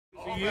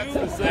you,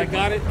 I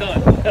got it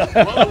done.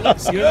 Well, it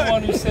looks You're the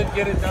one who said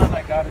get it done,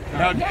 I got it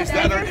done. Now, is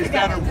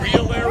that a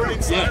real air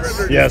raid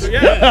siren? Yes.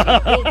 Yeah.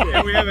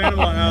 And we have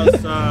Animal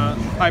House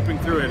piping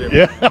through it.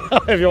 Yeah,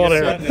 if you want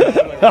to hear it.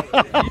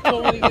 You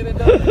told me to get it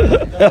done.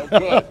 Good.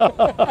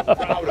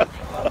 Proud of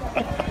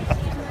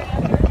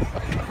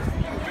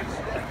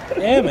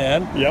you. Yeah,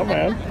 man. Yeah,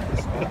 man.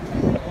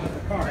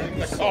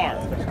 The car.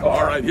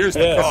 All right, here's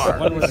the car.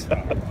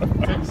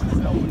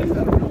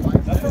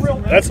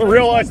 That's a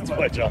real license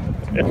plate, John.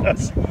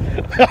 Yes.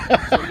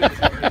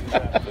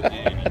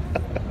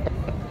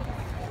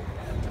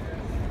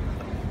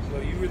 So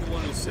you were the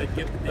one who said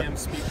get the damn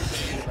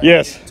speaker.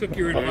 Yes. Took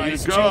your There you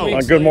advice. go. 2 On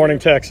weeks Good Morning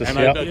later. Texas. And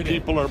I Yeah. bet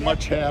people are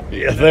much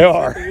happier. Yes, they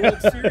are. The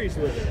World Series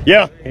with it.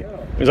 Yeah. It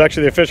was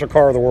actually the official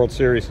car of the World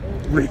Series.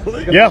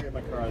 Really? Yeah.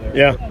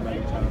 Yeah.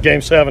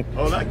 Game 7.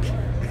 Oh, that.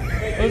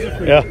 Those are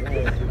pretty Yeah.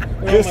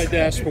 They're on my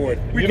dashboard.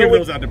 We give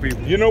those out to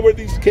people. You know where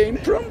these came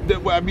from?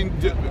 I mean,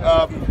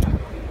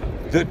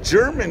 the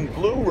German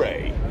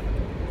Blu-ray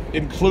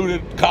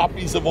included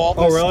copies of all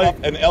this really? stuff,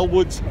 and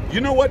Elwood's.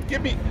 You know what?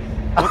 Give me.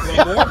 No,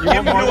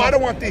 I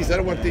don't want these. I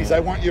don't want these. I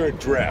want your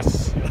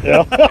address.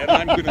 Yeah. And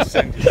I'm going to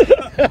send you.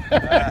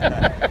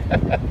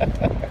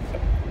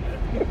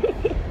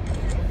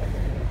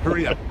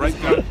 Hurry up!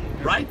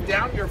 Write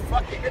down your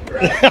fucking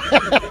address.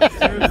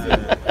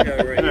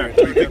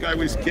 Do you think I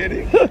was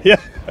kidding? Yeah.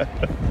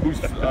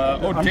 Who's? I'm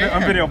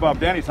Videobob.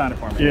 Danny signed it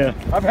for me. Yeah.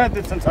 I've had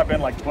this since I've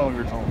been like 12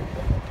 years old.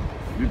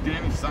 Did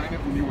Danny sign it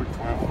when you were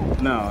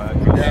 12? No.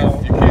 You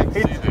can't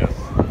see this.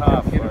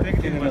 Here,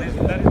 take this.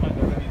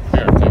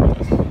 Here,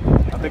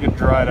 I think it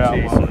dried out.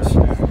 there you go.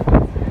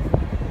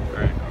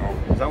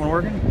 Is that one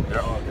working?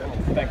 Yeah.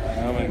 Thank you.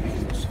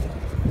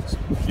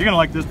 You're gonna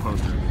like this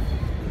poster.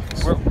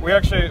 We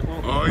actually.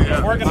 Oh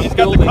yeah. Working. He's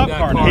got the cup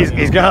car now.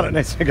 He's got it.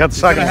 He's got the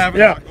second. have it.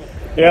 Yeah.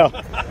 Yeah.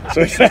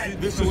 So, This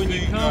So is when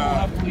you the. come, we'll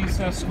have police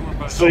escort.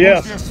 But So,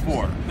 yes. What's this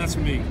for? that's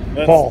me.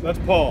 Paul. That's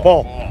Paul.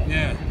 Paul.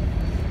 Yeah.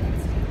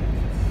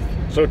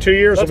 So 2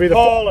 years will That's be the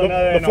Paul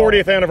and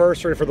 40th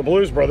anniversary for the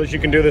Blues Brothers. You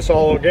can do this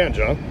all again,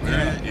 John.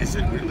 Is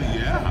it really?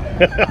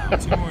 Yeah.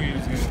 2 more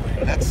years ago.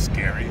 That's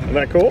scary. Isn't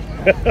that cool?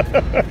 Can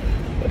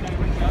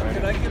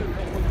I get a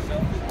real quick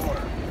selfie?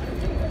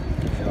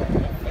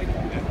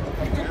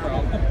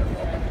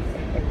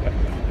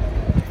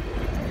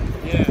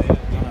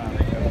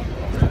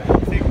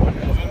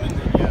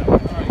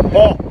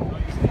 Paul.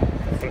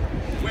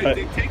 Wait, did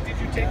you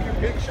take your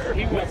picture?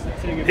 He wants to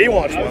take it. He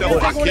wants one. No,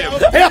 fuck him.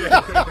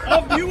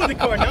 I'll you with the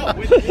car. No.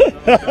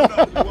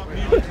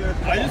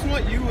 I just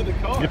want you with the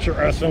car. Get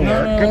your ass in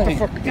there. No. Get the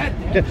fuck.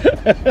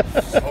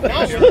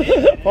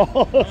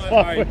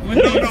 All right.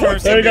 No,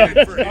 First. There you go.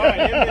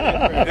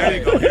 There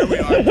you go. Here we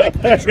are. Take a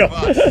picture of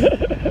us.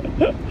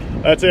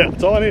 That's it.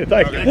 That's all I need.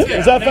 Thank you. That's it.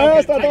 Is that Now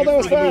fast? get I thought that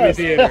was tickets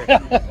for the movie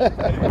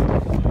fast. theater.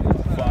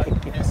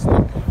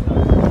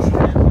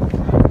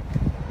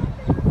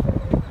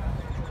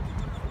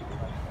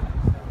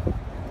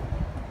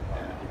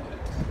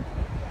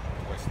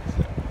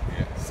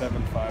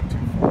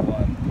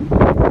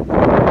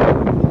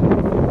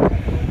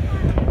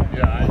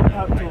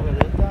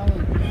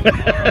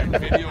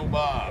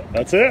 Videobob.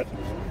 That's it.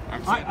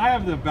 I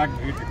have the Back to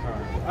the Future car.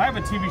 I have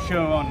a TV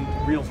show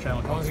on Reels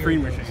channel called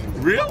Screen Machine.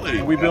 Really?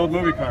 And we build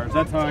movie cars.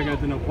 That's how I got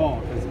to know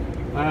Paul.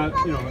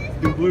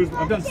 Because do blues.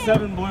 I've done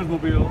 7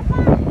 Bluesmobiles.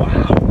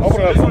 Wow.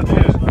 Open it up.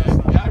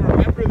 Yeah, I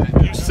remember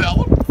that. You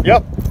sell them?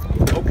 Yep.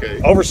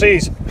 Okay.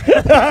 Overseas.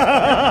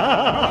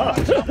 How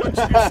much do you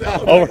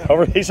sell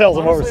them? He sells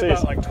them Honestly,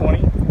 overseas. about like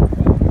 20.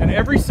 And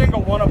every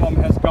single one of them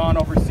has gone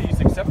overseas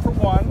except for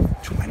one.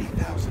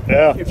 20,000.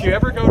 Yeah. If you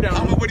ever go down,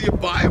 How much do you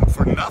buy them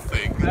for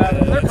nothing? they're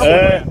a couple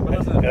grand, but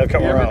listen, yeah, a if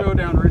couple you ever around. go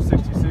down Route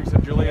 66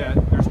 in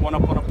Juliet, there's one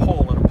up on a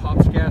pole at a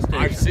Pop's gas station.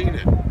 I've seen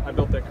it. I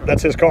built that car.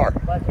 That's his car.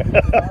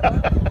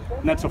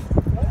 And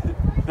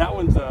that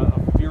one's a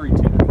Fury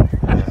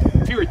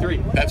 2. Fury 3.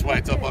 That's why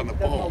it's up on the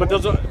pole.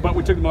 But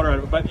we took the motor out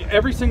of it. But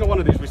every single one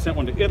of these, we sent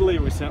one to Italy,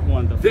 we sent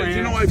one to France.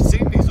 You know, I've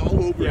seen these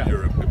all over Yeah.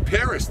 Europe. In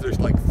Paris, there's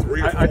like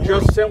 3 or 4. I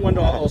just sent one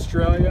to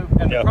Australia,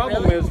 and Yeah. the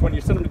problem is when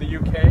you send them to the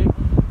UK,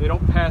 they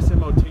don't pass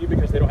MOT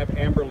because they don't have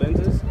amber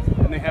lenses,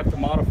 and they have to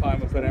modify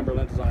them and put amber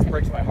lenses on. It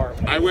breaks my heart.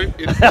 I went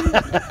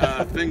into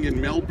a thing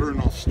in Melbourne,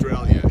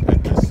 Australia,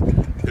 and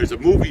there's a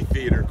movie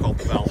theater called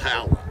the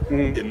Valhalla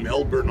in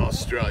Melbourne,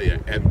 Australia,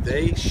 and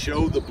they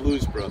show the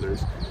Blues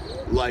Brothers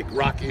like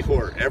Rocky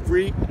Horror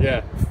every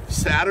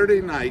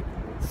Saturday night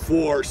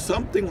for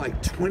something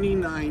like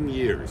 29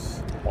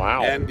 years.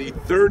 Wow. And the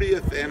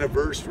 30th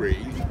anniversary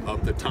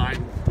of the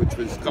time, which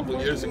was a couple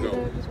of years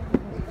ago,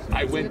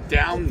 I went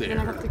down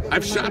there.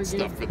 I've shot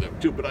stuff for them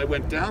too, but I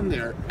went down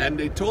there and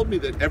they told me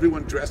that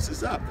everyone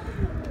dresses up.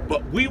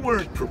 but we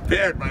weren't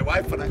prepared. My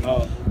wife and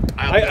I.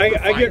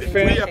 I get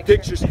we have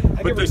pictures,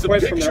 but there's a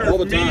requests from there picture all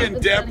the of me time.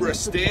 and Deborah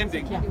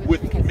standing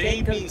with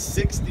maybe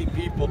 60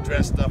 people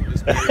dressed up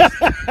as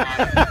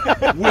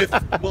Bears, with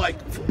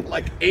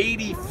like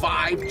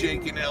 85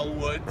 Jake and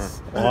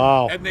Elwoods.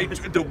 Wow. And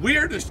the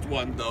weirdest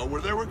one though,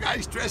 where there were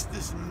guys dressed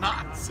as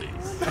Nazis.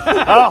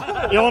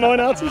 Oh, Illinois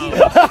Nazis?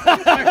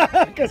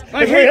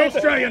 I hate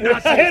Australian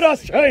Nazis. I hate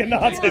Australian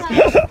Nazis.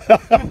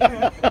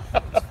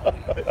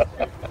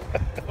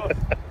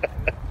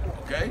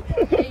 Okay.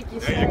 Thank you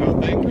so There you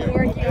go. Thank you.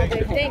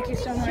 much. Thank you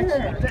so much.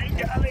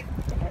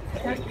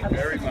 Thank you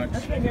very much.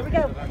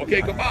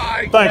 Okay,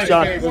 goodbye. Thanks,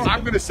 John.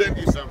 I'm going to send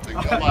you something.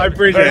 I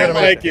appreciate it.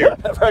 Thank you.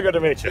 Very good to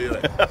meet you.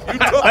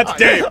 That's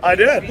Dave. I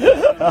did.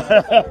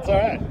 That's all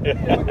right.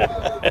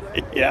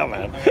 Yeah,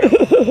 man.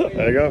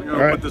 There you go. All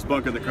right. Put this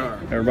bunk in the car.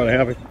 Everybody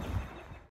happy?